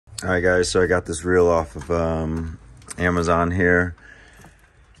All right, guys, so I got this reel off of Amazon here.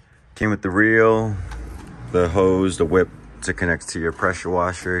 Came with the reel, the hose, the whip to connect to your pressure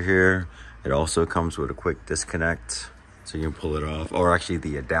washer here. It also comes with a quick disconnect, so you can pull it off, or actually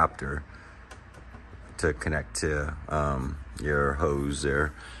the adapter to connect to your hose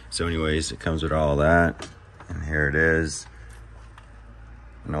there. So anyways, it comes with all that, and here it is.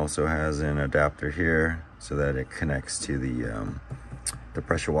 And also has an adapter here so that it connects to the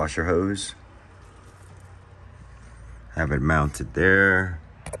pressure washer hose. Have it mounted there,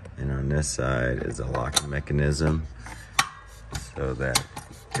 and on this side is a locking mechanism so that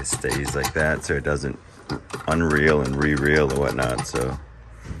it stays like that, so it doesn't unreel and re-reel or whatnot. So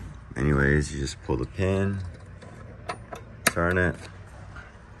anyways, you just pull the pin, turn it,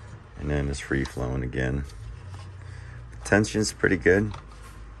 and then it's free flowing again. The tension's pretty good,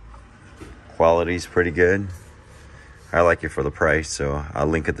 quality's pretty good. I like it for the price, so I'll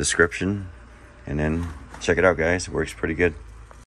link a description and then check it out, guys. It works pretty good.